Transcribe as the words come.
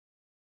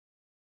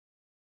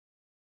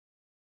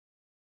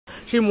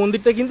সেই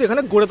মন্দিরটা কিন্তু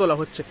এখানে গড়ে তোলা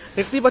হচ্ছে।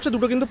 দেখতেই পাচ্ছ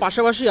দুটো কিন্তু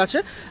পাশাপাশি আছে,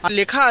 আর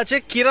লেখা আছে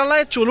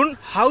কেরালায় চলুন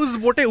হাউস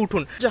বোটে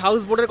উঠুন। যে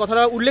হাউস বোটের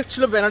কথাটা উল্লেখ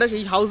ছিল ব্যানারে,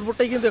 সেই হাউস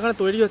বোটটাই কিন্তু এখানে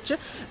তৈরি হচ্ছে।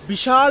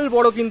 বিশাল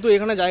বড় কিন্তু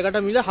এখানে জায়গাটা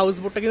মিলে হাউস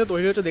বোটটা কিন্তু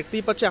তৈরি হচ্ছে।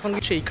 দেখতেই পাচ্ছ এখন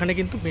সেইখানে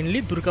কিন্তু মেনলি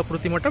দুর্গা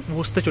প্রতিমাটা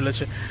বসতে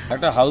চলেছে।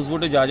 একটা হাউস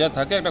বোটে যা যা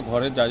থাকে, একটা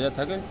ঘরের যা যা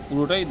থাকে,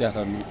 পুরোটাই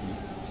দেখানো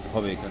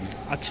হবে এখানে।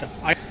 আচ্ছা,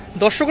 আর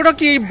দর্শকরা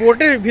কি এই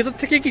বোটের ভেতর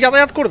থেকে কি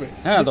যাতায়াত করবে?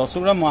 হ্যাঁ,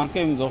 দর্শকরা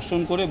মাকে দর্শন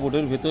করে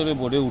বোটের ভেতরে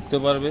বোটে উঠতে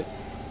পারবে,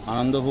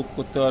 আনন্দ ভোগ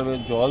করতে পারবে।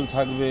 জল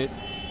থাকবে,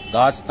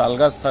 গাছ, তাল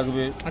গাছ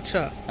থাকবে।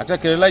 আচ্ছা, একটা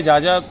কেরালায় যা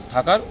যা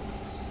থাকার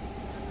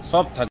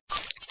সব থাকবে।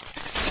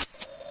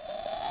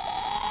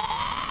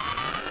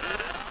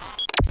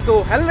 তো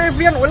hello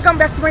everyone, welcome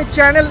back to my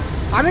channel.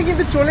 আমি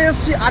কিন্তু চলে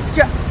এসেছি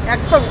আজকে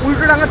একদম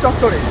উল্টোডাঙ্গা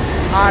চত্বরে,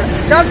 আর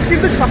জাস্ট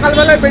কিন্তু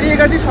সকালবেলায় বেরিয়ে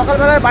গেছি।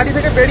 সকালবেলায় বাড়ি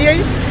থেকে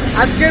বেরিয়েই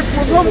আজকের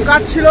প্রথম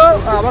কাজ ছিল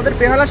আমাদের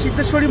বেহালা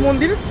সিদ্ধেশ্বরী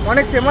মন্দির,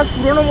 অনেক ফেমাস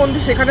পুরনো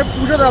মন্দির, সেখানে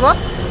পুজো দেওয়া।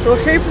 তো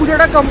সেই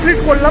পুজোটা কমপ্লিট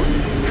করলাম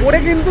করে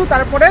কিন্তু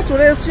তারপরে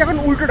চলে এসেছি এখন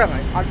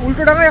উল্টোডাঙ্গায়। আর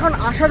উল্টোডাঙ্গায় এখন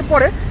আসার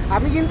পরে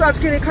আমি কিন্তু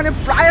আজকের এখানে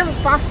প্রায়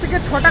 5 থেকে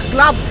 6টা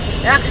ক্লাব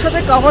একসাথে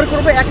কভার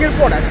করবো একের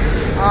পর এক।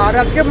 আর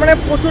আজকে মানে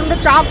প্রচণ্ড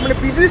চাপ, মানে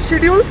বিজি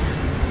শিডিউল।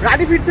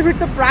 গাড়ি ফিরতে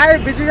ফিরতে প্রায়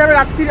বেঁচে যাবে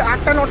রাত্রির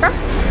 8টা 9টা।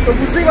 তো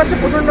বুঝতেই পারছো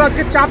প্রচণ্ড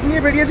আজকে চাপ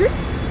নিয়ে বেরিয়েছি।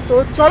 তো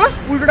চলো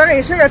উল্টোডাঙ্গা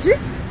এসে গেছি,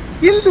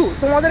 কিন্তু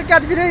তোমাদেরকে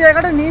আজকে যে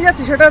জায়গাটা নিয়ে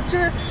যাচ্ছি সেটা হচ্ছে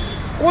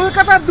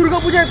কলকাতার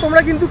দুর্গাপূজায়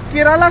তোমরা কিন্তু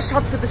কেরালার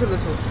স্বাদ পেতে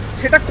চলেছো।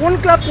 সেটা কোন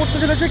ক্লাব করতে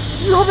চলেছে,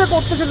 কীভাবে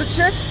করতে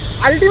চলেছে,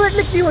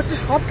 আলটিমেটলি কি হচ্ছে,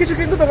 সব কিছু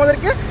কিন্তু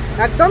তোমাদেরকে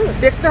একদম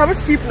দেখতে হবে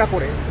স্কিপ না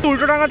করে।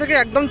 উল্টোডাঙ্গা থেকে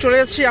একদম চলে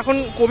এসেছি এখন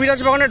কবিরাজ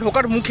বাগানে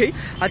ঢোকার মুখেই।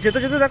 আর যেতে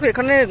যেতে দেখো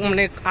এখানে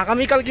মানে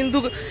আগামীকাল কিন্তু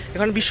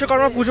এখানে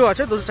বিশ্বকর্মা পুজো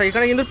আছে। তো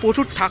এখানে কিন্তু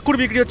প্রচুর ঠাকুর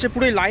বিক্রি হচ্ছে,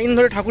 পুরো লাইন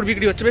ধরে ঠাকুর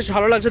বিক্রি হচ্ছে, বেশ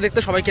ভালো লাগছে দেখতে,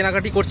 সবাই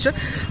কেনাকাটি করছে।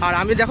 আর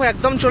আমি দেখো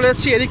একদম চলে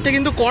এসেছি এদিকটা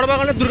কিন্তু কর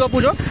বাগানের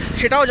দুর্গাপুজো,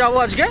 সেটাও যাবো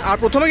আজকে। আর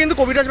প্রথমে কিন্তু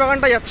কবিরাজ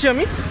বাগানটা যাচ্ছি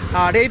আমি,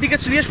 আর এইদিকে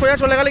দিয়ে সোজা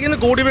চলে গেলে কিন্তু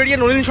গৌরী বেরিয়ে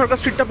নলিনী সরকার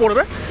স্ট্রিটটা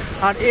পড়বে।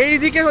 আর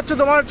এইদিকে হচ্ছে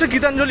তোমার হচ্ছে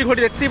গীতাঞ্জলি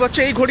ঘড়ি, দেখতেই পাচ্ছ।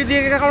 এই ঘড়ি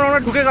দিয়ে এখন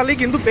আমরা ঢুকে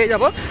গেলেই কিন্তু পেয়ে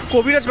যাবো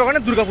কবিরাজ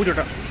বাগানের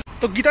দুর্গাপুজোটা।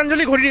 তো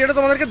গীতাঞ্জলি ঘড়ি এটা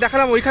তোমাদেরকে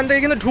দেখালাম, ওইখান থেকে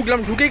কিন্তু ঢুকলাম,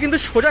 ঢুকেই কিন্তু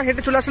সোজা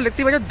হেঁটে চলে আসলে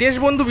দেখতেই পাচ্ছ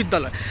দেশবন্ধু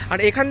বিদ্যালয়। আর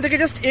এখান থেকে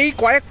জাস্ট এই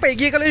কয়েক পা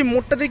এগিয়ে গেলে এই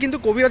মোড়টাতেই কিন্তু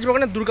কবিরাজ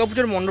বাগানের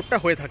দুর্গাপুজোর মণ্ডপটা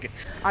হয়ে থাকে।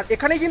 আর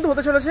এখানেই কিন্তু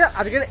হতে চলেছে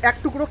আজকের এক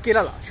টুকরো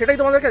কেরালা, সেটাই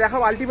তোমাদেরকে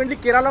দেখাবো আলটিমেটলি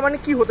কেরালা মানে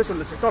কি হতে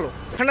চলেছে। চলো,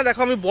 এখানে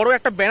দেখো আমি বড়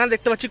একটা ব্যানার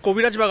দেখতে পাচ্ছি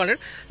কবিরাজ বাগানের,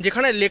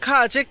 যেখানে লেখা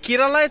আছে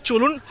কেরালায়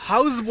চলুন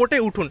হাউস বোটে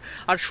উঠুন।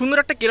 আর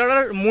সুন্দর একটা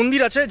কেরালার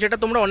মন্দির আছে, যেটা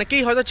তোমরা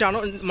অনেকেই হয়তো জানো,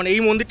 মানে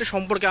এই মন্দিরটা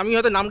সম্পর্কে আমি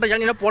হয়তো নামটা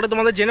জানি না, পরে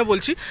তোমাদের জেনে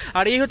বলছি।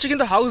 আর এই হচ্ছে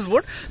কিন্তু হাউস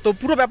বোট। তো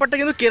পুরো ব্যাপারটা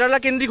কিন্তু কেরালা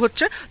কেন্দ্রিক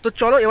হচ্ছে। তো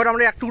চলো এবার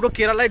আমরা এক টুকরো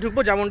কেরালায়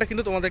ঢুকবো, যেমনটা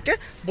কিন্তু তোমাদেরকে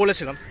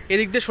বলেছিলাম।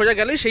 এদিক দিয়ে সোজা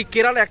গেলেই সেই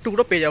কেরালা এক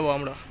টুকরো পেয়ে যাবো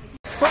আমরা।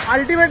 তো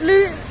আলটিমেটলি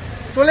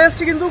চলে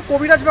এসেছি কিন্তু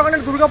কবিরাজ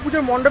বাগানের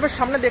দুর্গাপুজোর মণ্ডপের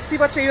সামনে।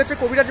 দেখতেই পাচ্ছি এই হচ্ছে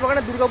কবিরাজ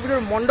বাগানের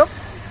দুর্গাপুজোর মণ্ডপ।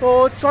 তো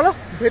চলো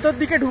ভেতর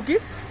দিকে ঢুকি।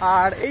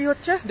 আর এই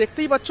হচ্ছে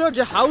দেখতেই পাচ্ছ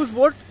যে হাউস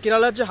বোট,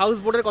 কেরালার যে হাউস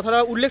বোটের কথাটা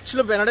উল্লেখ ছিল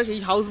ব্যানারে, সেই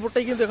হাউস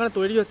বোটটাই কিন্তু এখানে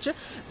তৈরি হচ্ছে।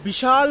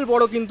 বিশাল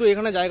বড় কিন্তু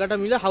এখানে জায়গাটা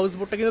মিলে হাউস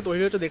বোটটা কিন্তু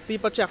তৈরি হচ্ছে। দেখতেই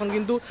পাচ্ছ এখন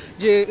কিন্তু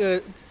যে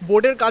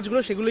বোর্ডের কাজগুলো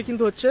সেগুলোই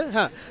কিন্তু হচ্ছে,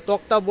 হ্যাঁ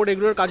তক্তা বোর্ড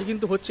এগুলোর কাজ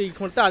কিন্তু হচ্ছে এই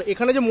মুহূর্তে। আর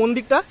এখানে যে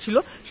মন্দিরটা ছিল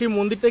সেই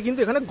মন্দিরটা কিন্তু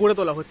এখানে গড়ে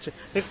তোলা হচ্ছে।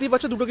 দেখতেই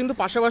পাচ্ছ দুটো কিন্তু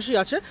পাশাপাশি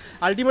আছে।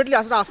 আলটিমেটলি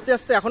আস্তে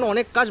আস্তে এখনো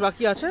অনেক কাজ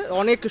বাকি আছে,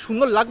 অনেক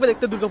সুন্দর লাগবে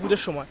দেখতে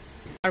দুর্গাপুজোর সময়।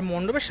 আর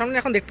মণ্ডপের সামনে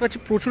এখন দেখতে পাচ্ছি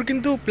প্রচুর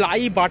কিন্তু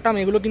প্লাই বাটাম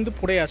এগুলো কিন্তু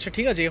পড়ে আছে,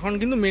 ঠিক আছে। এখন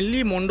কিন্তু মেনলি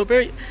মণ্ডপে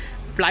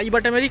প্লাই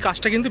বাটামেরই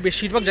কাজটা কিন্তু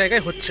বেশিরভাগ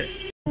জায়গায় হচ্ছে।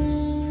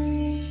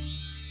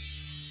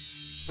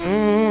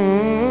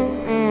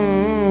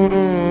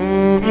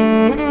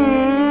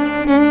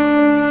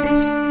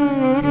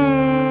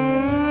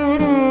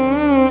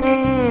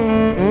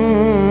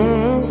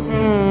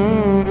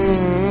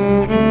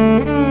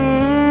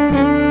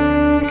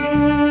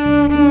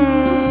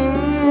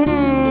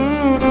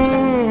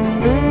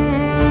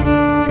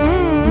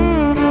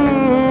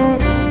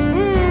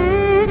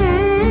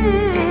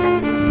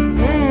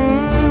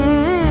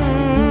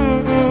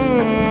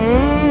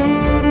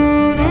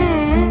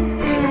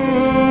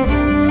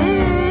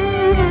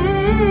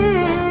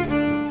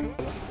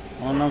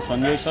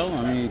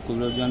 আমি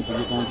কবিরাজ বাগান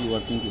পুজো কমিটি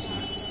ওয়ার্কিং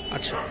প্রেসিডেন্ট।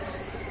 আচ্ছা,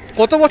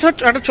 কত বছর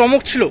একটা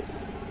চমক ছিল,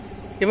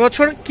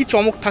 এবছর কি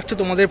চমক থাকছে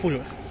তোমাদের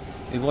পুজো?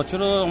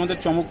 এবছরও আমাদের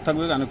চমক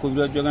থাকবে, কারণ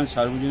কবিরাজ বাগান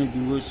সার্বজনীন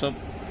দুর্গোৎসব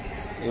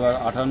এবার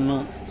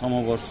 58তম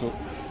বর্ষ।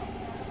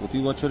 প্রতি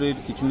বছরের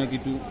কিছু না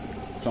কিছু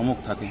চমক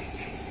থাকে,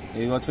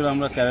 এই বছর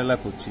আমরা কেরালা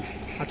করছি।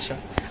 আচ্ছা,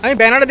 আমি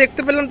ব্যানারে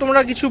দেখতে পেলাম তোমরা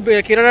কিছু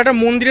কেরালার একটা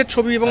মন্দিরের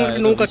ছবি এবং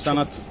নৌকা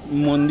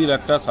মন্দির,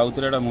 একটা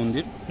সাউথের একটা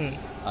মন্দির,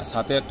 আর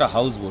সাথে একটা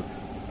হাউস বোট।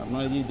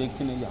 আপনারা যে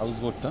দেখছেন এই হাউস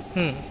বোটটা,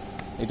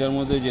 এটার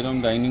মধ্যে যেরকম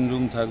ডাইনিং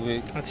রুম থাকবে,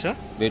 আচ্ছা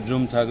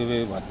বেডরুম থাকবে,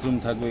 বাথরুম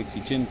থাকবে,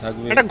 কিচেন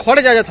থাকবে, একটা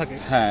ঘরে যা যা থাকে,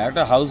 হ্যাঁ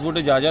একটা হাউস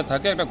বোটে যা যা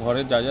থাকে, একটা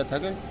ঘরে যা যা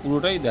থাকে,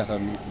 পুরোটাই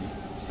দেখানো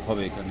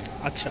হবে এখানে।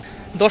 আচ্ছা,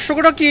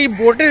 দর্শকরা কি এই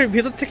বোটের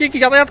ভেতর থেকে কি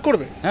যাতায়াত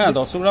করবে? হ্যাঁ,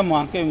 দর্শকরা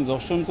মাকে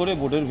দর্শন করে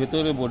বোটের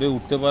ভেতরে বোটে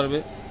উঠতে পারবে,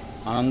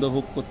 আনন্দ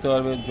ভোগ করতে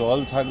পারবে। জল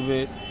থাকবে,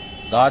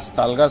 গাছ,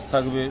 তাল গাছ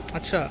থাকবে।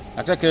 আচ্ছা,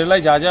 একটা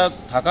কেরালায় যা যা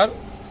থাকার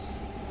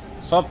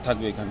সব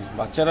থাকবে এখানে।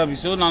 বাচ্চারা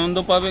ভীষণ আনন্দ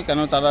পাবে, কেন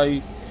তারা এই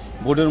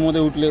বোটের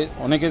মধ্যে উঠলে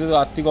অনেকে তো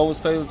আর্থিক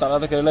অবস্থায় তারা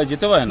তো কেরালায়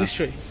যেতে পারে না,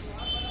 নিশ্চয়ই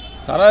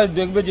তারা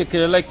দেখবে যে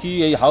কেরালায় কি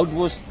এই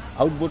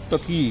হাউসবোটটা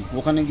কি,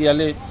 ওখানে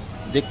গেলে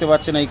দেখতে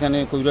পাচ্ছে না, এখানে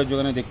কবিরাজ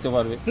বাগানে দেখতে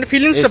পারবে,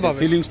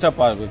 ফিলিংসটা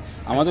পারবে।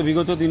 আমাদের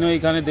বিগত দিনে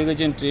এখানে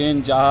দেখেছেন ট্রেন,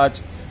 জাহাজ,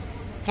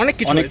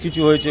 অনেক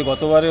কিছু হয়েছে।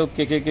 গতবারেও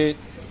কে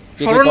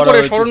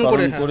স্মরণ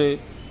করে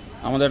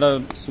আমাদের একটা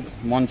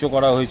মঞ্চ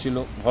করা হয়েছিল,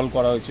 হল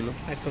করা হয়েছিল,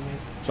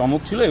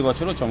 চমক ছিল।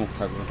 এবছরও চমক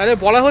থাকবে। তাহলে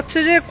বলা হচ্ছে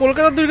যে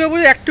কলকাতার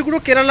দুর্গাপুজো এক টুকরো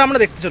কেরালা আমরা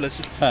দেখতে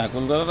চলেছি।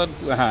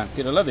 হ্যাঁ,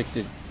 কেরালা দেখতে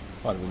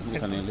পারবেন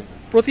এখানে এলে।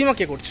 প্রতিমা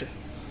কে করছে?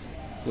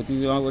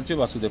 প্রতিমা করছে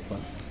বাসুদেব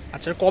পাল।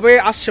 আচ্ছা, কবে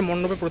আসছে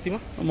মণ্ডপে প্রতিমা?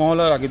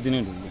 মহলার আগের দিনে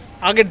ঢুকবে।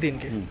 আগের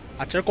দিনকে?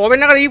 আচ্ছা, কবে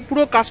নাগাদ এই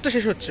পুরো কাজটা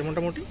শেষ হচ্ছে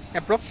মোটামুটি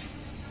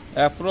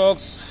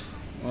অ্যাপ্রক্স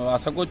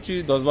আশা করছি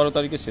 10-12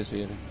 তারিখে শেষ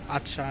হয়ে যাবে।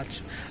 আচ্ছা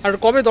আচ্ছা। আর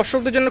কবে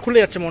দর্শকদের জন্য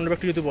খুলে যাচ্ছে মণ্ডপ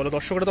একটু যদি বলো?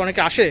 দর্শকরা তো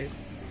অনেকে আসে।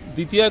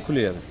 দ্বিতীয়ায়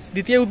খুলে যাবে।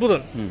 দ্বিতীয়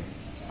উদ্বোধন?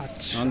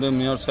 আচ্ছা। আমাদের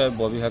মেয়র সাহেব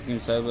ববি হাকিম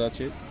সাহেব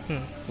আছে,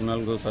 কুণাল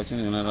ঘোষ আছেন,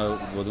 এনারা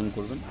উদ্বোধন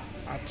করবেন।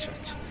 আচ্ছা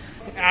আচ্ছা।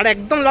 আর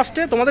একদম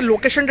লাস্টে তোমাদের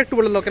লোকেশনটা একটু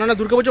বলে দাও, কেননা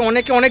দুর্গাপুজো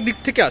অনেক দিক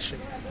থেকে আসে।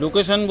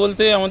 লোকেশন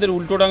বলতে আমাদের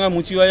উল্টোডাঙ্গা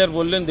মুচিবাজার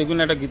বললেন, দেখুন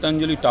একটা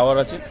গীতাঞ্জলি টাওয়ার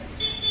আছে,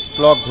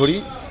 ক্লক ঘড়ি।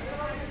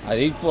 আর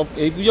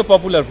এই পুজো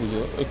পপুলার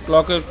পুজো, ওই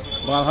ক্লকের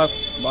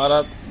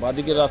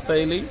বাঁদিকের রাস্তায়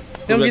এলেই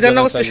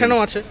বিধাননগর স্টেশনও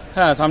আছে।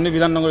 হ্যাঁ, সামনে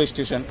বিধাননগর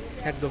স্টেশন।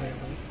 একদম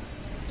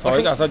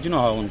সবাইকে আসার জন্য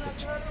আহ্বান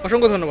করছি।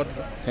 অসংখ্য ধন্যবাদ।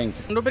 Thank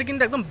you. মণ্ডপের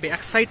কিন্তু একদম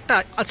ব্যাক সাইডটা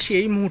আছে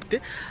এই মুহূর্তে।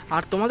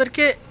 আর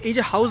তোমাদেরকে এই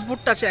যে হাউস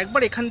বোটটা আছে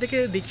একবার এখান থেকে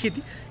দেখিয়ে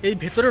দিই। এই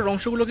ভেতরের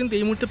অংশগুলো কিন্তু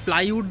এই মুহূর্তে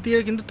প্লাইউড দিয়ে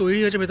কিন্তু তৈরি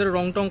হয়েছে, ভেতরে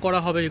রং টং করা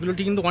হবে।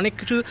 এগুলোটি কিন্তু অনেক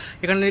কিছু,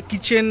 এখানে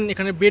কিচেন,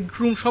 এখানে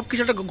বেডরুম, সব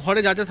কিছু একটা ঘরে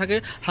যা যা থাকে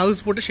হাউস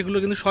বোটে সেগুলো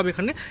কিন্তু সব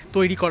এখানে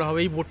তৈরি করা হবে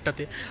এই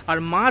বোটটাতে। আর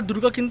মা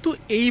দুর্গা কিন্তু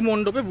এই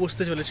মণ্ডপে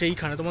বসতে চলেছে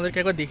এইখানে। তোমাদেরকে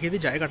একবার দেখিয়ে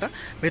দিই জায়গাটা।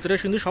 ভেতরে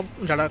কিন্তু সব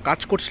যারা কাজ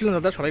করছিলেন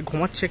দাদা সবাই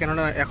ঘুমাচ্ছে,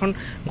 কেননা এখন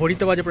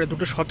ঘড়িতে বাজে প্রায়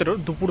 2:17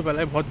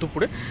 দুপুরবেলায়, ভর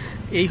দুপুরে।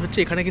 এই হচ্ছে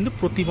এখানে কিন্তু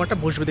প্রতিমাটা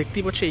বসবে,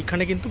 দেখতেই পাচ্ছ।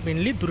 এইখানে কিন্তু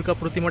মেনলি দুর্গা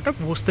প্রতিমাটা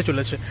বসতে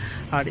চলেছে।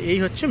 আর এই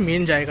হচ্ছে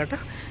মেন জায়গাটা।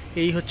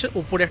 এই হচ্ছে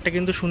ওপরে একটা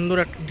কিন্তু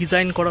সুন্দর একটা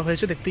ডিজাইন করা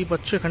হয়েছে, দেখতেই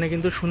পাচ্ছ। এখানে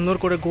কিন্তু সুন্দর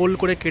করে গোল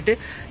করে কেটে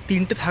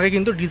 3টে থাকে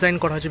কিন্তু ডিজাইন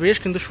করা হয়েছে, বেশ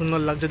কিন্তু সুন্দর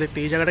লাগছে দেখতে।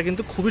 এই জায়গাটা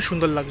কিন্তু খুবই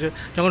সুন্দর লাগছে।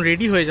 যখন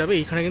রেডি হয়ে যাবে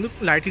এইখানে কিন্তু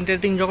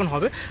লাইটিং যখন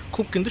হবে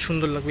খুব কিন্তু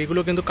সুন্দর লাগবে।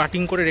 এগুলো কিন্তু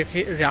কাটিং করে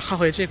রাখা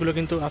হয়েছে, এগুলো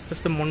কিন্তু আস্তে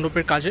আস্তে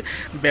মণ্ডপের কাজে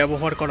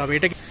ব্যবহার করা হবে।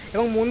 এটা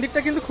এবং মন্দিরটা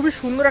কিন্তু খুবই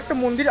সুন্দর একটা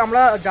মন্দির।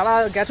 আমরা যারা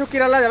গেছো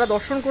কেরালা, যারা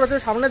দর্শন করেছো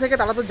সামনে থেকে,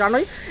 তারা তো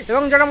জানোই,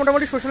 এবং যারা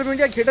মোটামুটি সোশ্যাল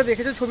মিডিয়া ঘেটে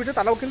দেখেছে ছবিটা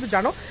তারাও কিন্তু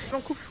জানো।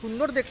 এবং খুব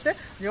সুন্দর দেখতে।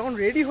 যখন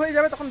রেডি হয়ে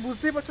যাবে তখন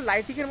বুঝতেই পারছো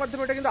লাইটিংয়ের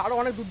মাধ্যমে এটা কিন্তু আরও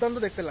অনেক দুর্দান্ত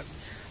দেখতে লাগবে।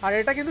 আর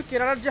এটা কিন্তু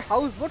কেরালার যে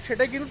হাউস বোট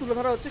সেটাই কিন্তু তুলে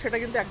ধরা হচ্ছে, সেটা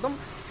কিন্তু একদম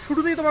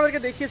শুরুতেই তোমাদেরকে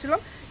দেখিয়েছিলাম।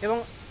 এবং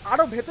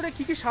আরও ভেতরে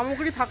কী কী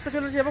সামগ্রী থাকতে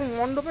চলেছে, এবং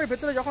মণ্ডপের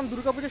ভেতরে যখন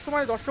দুর্গাপুজোর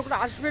সময় দর্শকরা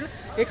আসবেন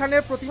এখানে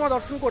প্রতিমা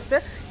দর্শন করতে,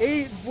 এই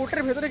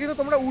বোটের ভেতরে কিন্তু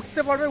তোমরা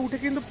উঠতে পারবে, উঠে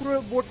কিন্তু পুরো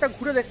বোটটা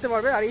ঘুরে দেখতে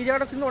পারবে। আর এই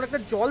জায়গাটা কিন্তু অনেকটা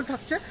জল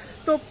থাকছে,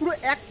 তো পুরো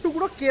এক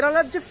টুকরো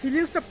কেরালার যে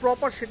ফিলিংসটা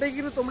প্রপার সেটাই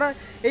কিন্তু তোমরা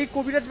এই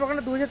কবিরাজ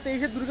বাগানে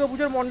 2023-এর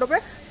দুর্গাপুজোর মণ্ডপে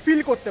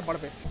ফিল করতে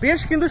পারবে। বেশ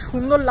কিন্তু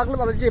সুন্দর লাগলো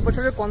তাদের যে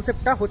এবছরের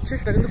কনসেপ্টটা হচ্ছে,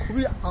 সেটা কিন্তু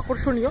খুবই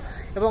আকর্ষণীয়।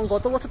 এবং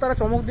গত বছর তারা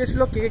চমক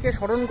দিয়েছিল কে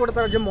স্মরণ করে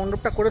তারা যে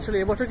মণ্ডপটা করেছিল।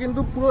 এবছর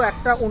কিন্তু পুরো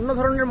একটা অন্য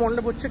ধরনের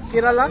মণ্ডপ হচ্ছে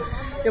কেরালা।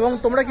 এবং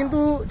তোমরা কিন্তু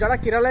যারা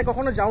কেরালায়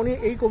কখনো যাওনি,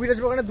 এই কবিরাজ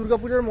বাগানে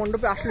দুর্গাপুজোর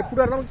মণ্ডপে আসলে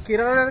পুরো একদম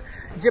কেরালার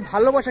যে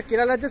ভালোবাসা,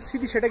 কেরালার যে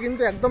স্মৃতি, সেটা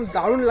কিন্তু একদম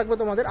দারুণ লাগবে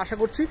তোমাদের। আশা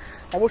করছি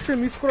অবশ্যই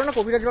মিস করো না।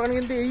 কবিরাজ বাগানে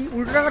কিন্তু এই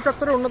উল্টোডাঙ্গা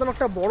চত্বরের অন্যতম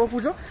একটা বড়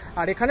পুজো।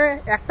 আর এখানে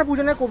একটা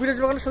পুজো নয়, কবিরাজ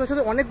বাগানের সাথে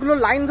সাথে অনেকগুলো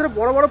লাইন ধরে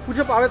বড় বড়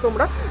পুজো পাবে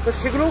তোমরা। তো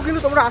সেগুলোও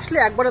কিন্তু তোমরা আসলে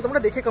একবারে তোমরা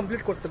দেখে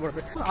কমপ্লিট করতে পারবে।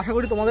 আশা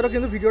করি তোমাদেরও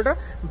কিন্তু ভিডিওটা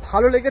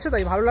ভালো লেগেছে।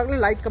 তাই ভালো লাগলে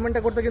লাইক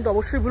কমেন্টটা করতে কিন্তু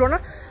অবশ্যই ভুলো না।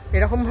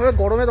 এরকমভাবে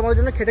গরমে তোমাদের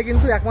জন্য খেটে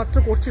কিন্তু একমাত্র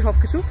করছি সব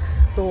কিছু।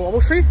 তো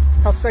অবশ্যই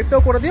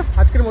সাবস্ক্রাইবটাও করে দিও।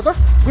 আজকের মতো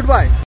গুড বাই।